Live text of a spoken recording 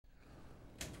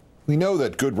We know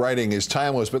that good writing is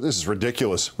timeless, but this is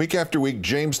ridiculous. Week after week,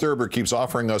 James Thurber keeps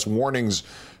offering us warnings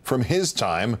from his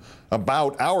time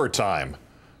about our time.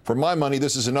 For my money,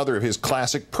 this is another of his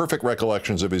classic, perfect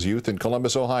recollections of his youth in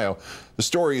Columbus, Ohio. The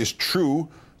story is true.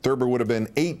 Thurber would have been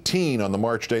 18 on the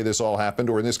March day this all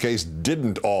happened, or in this case,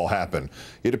 didn't all happen.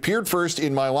 It appeared first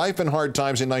in My Life in Hard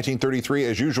Times in 1933.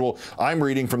 As usual, I'm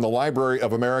reading from the Library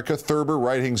of America, Thurber,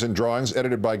 Writings and Drawings,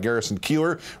 edited by Garrison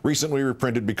Keillor, recently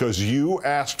reprinted because you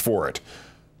asked for it.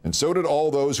 And so did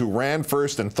all those who ran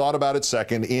first and thought about it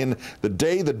second in The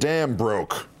Day the Dam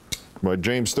Broke by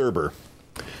James Thurber.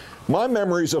 My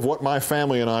memories of what my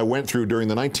family and I went through during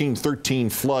the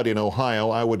 1913 flood in Ohio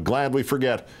I would gladly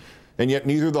forget. And yet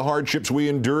neither the hardships we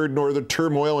endured nor the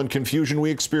turmoil and confusion we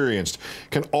experienced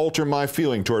can alter my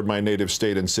feeling toward my native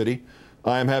state and city.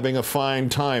 I am having a fine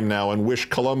time now and wish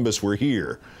Columbus were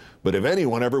here. But if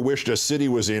anyone ever wished a city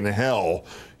was in hell,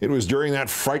 it was during that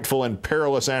frightful and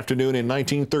perilous afternoon in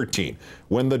 1913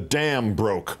 when the dam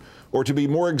broke. Or to be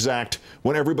more exact,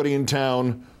 when everybody in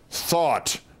town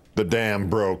thought the dam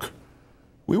broke.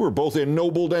 We were both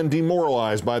ennobled and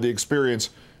demoralized by the experience.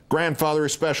 Grandfather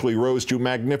especially rose to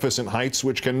magnificent heights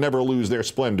which can never lose their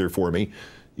splendor for me,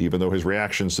 even though his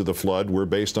reactions to the flood were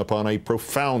based upon a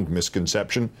profound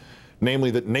misconception,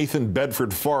 namely that Nathan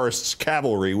Bedford Forrest's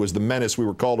cavalry was the menace we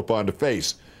were called upon to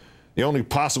face. The only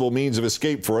possible means of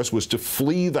escape for us was to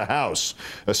flee the house,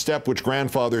 a step which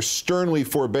Grandfather sternly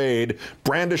forbade,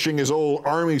 brandishing his old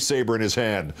army saber in his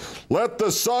hand. "Let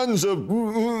the sons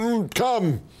of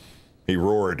come," he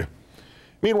roared.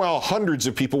 Meanwhile, hundreds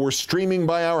of people were streaming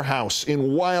by our house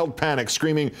in wild panic,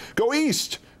 screaming, "Go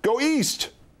east! Go east!"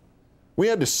 We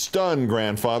had to stun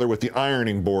Grandfather with the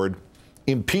ironing board.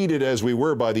 Impeded as we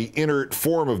were by the inert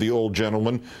form of the old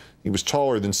gentleman, he was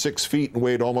taller than 6 feet and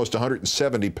weighed almost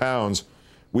 170 pounds.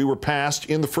 We were passed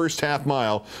in the first half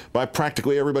mile by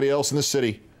practically everybody else in the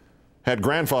city. Had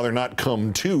Grandfather not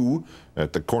come to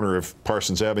at the corner of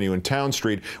Parsons Avenue and Town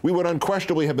Street, we would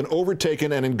unquestionably have been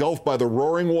overtaken and engulfed by the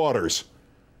roaring waters.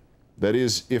 That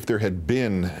is, if there had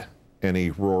been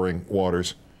any roaring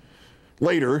waters.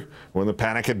 Later, when the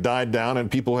panic had died down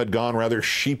and people had gone rather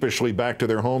sheepishly back to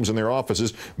their homes and their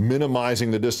offices,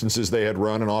 minimizing the distances they had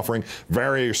run and offering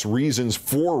various reasons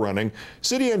for running,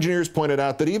 city engineers pointed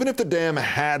out that even if the dam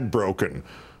had broken,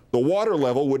 the water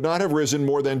level would not have risen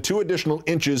more than 2 additional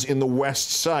inches in the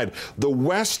west side. The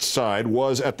west side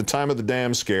was, at the time of the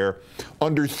dam scare,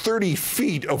 under 30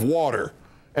 feet of water,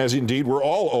 as indeed were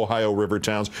all Ohio river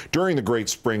towns during the great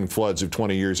spring floods of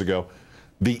 20 years ago.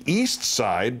 The east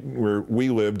side, where we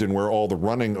lived and where all the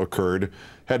running occurred,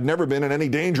 had never been in any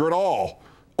danger at all.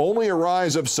 Only a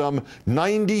rise of some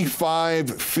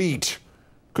 95 feet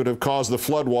could have caused the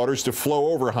floodwaters to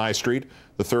flow over High Street,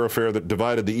 the thoroughfare that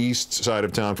divided the east side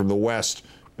of town from the west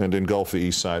and engulfed the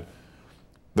east side.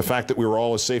 The fact that we were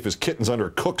all as safe as kittens under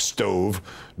a cook stove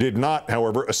did not,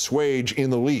 however, assuage in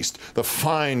the least the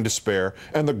fine despair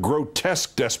and the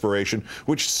grotesque desperation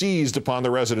which seized upon the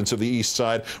residents of the east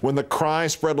side when the cry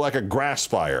spread like a grass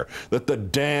fire that the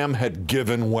dam had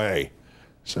given way.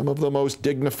 Some of the most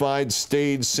dignified,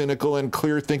 staid, cynical, and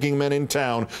clear-thinking men in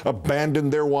town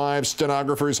abandoned their wives,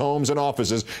 stenographers, homes, and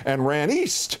offices and ran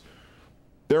east.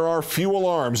 There are few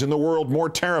alarms in the world more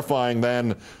terrifying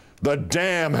than "The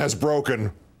dam has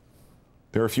broken."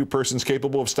 There are few persons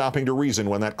capable of stopping to reason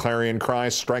when that clarion cry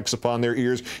strikes upon their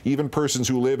ears, even persons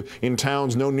who live in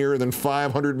towns no nearer than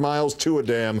 500 miles to a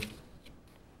dam.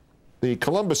 The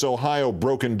Columbus, Ohio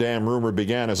broken dam rumor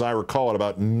began, as I recall it,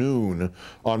 about noon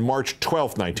on March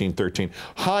 12, 1913.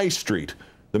 High Street,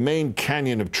 the main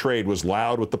canyon of trade, was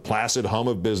loud with the placid hum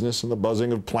of business and the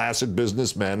buzzing of placid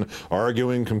businessmen,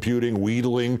 arguing, computing,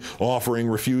 wheedling, offering,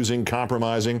 refusing,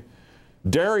 compromising.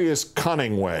 Darius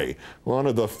Cunningway, one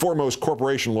of the foremost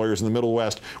corporation lawyers in the Middle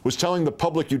West, was telling the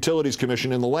Public Utilities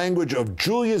Commission in the language of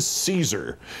Julius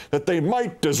Caesar that they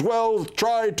might as well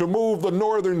try to move the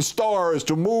northern stars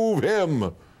to move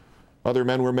him. Other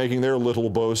men were making their little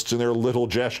boasts and their little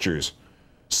gestures.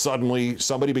 Suddenly,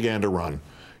 somebody began to run.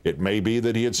 It may be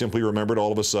that he had simply remembered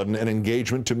all of a sudden an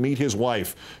engagement to meet his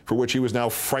wife, for which he was now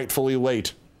frightfully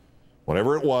late.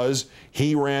 Whatever it was,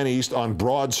 he ran east on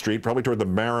Broad Street, probably toward the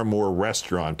Barrymore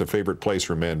restaurant, a favorite place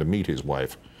for men to meet his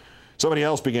wife. Somebody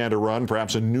else began to run,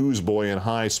 perhaps a newsboy in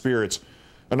high spirits.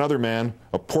 Another man,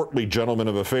 a portly gentleman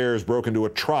of affairs, broke into a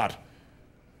trot.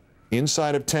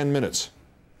 Inside of 10 minutes,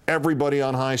 everybody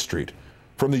on High Street,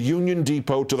 from the Union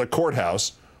Depot to the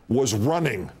courthouse, was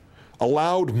running. A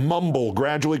loud mumble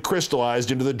gradually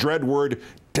crystallized into the dread word,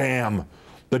 "Damn.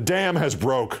 The dam has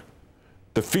broke."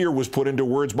 The fear was put into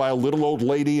words by a little old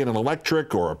lady in an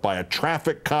electric, or by a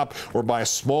traffic cop, or by a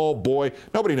small boy.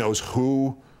 Nobody knows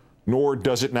who. nor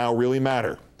does it now really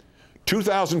matter.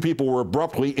 2,000 people were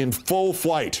abruptly in full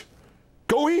flight.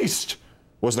 "Go east!"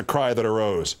 was the cry that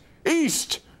arose.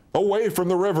 "East! Away from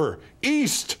the river!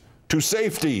 East! To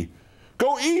safety!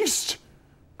 Go east!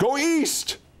 Go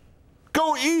east!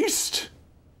 Go east!"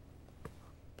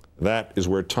 That is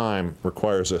where time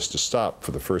requires us to stop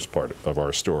for the first part of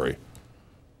our story,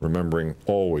 remembering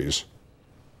always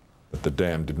that the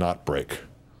dam did not break.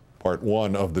 Part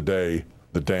one of The Day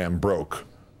the Dam Broke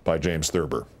by James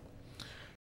Thurber.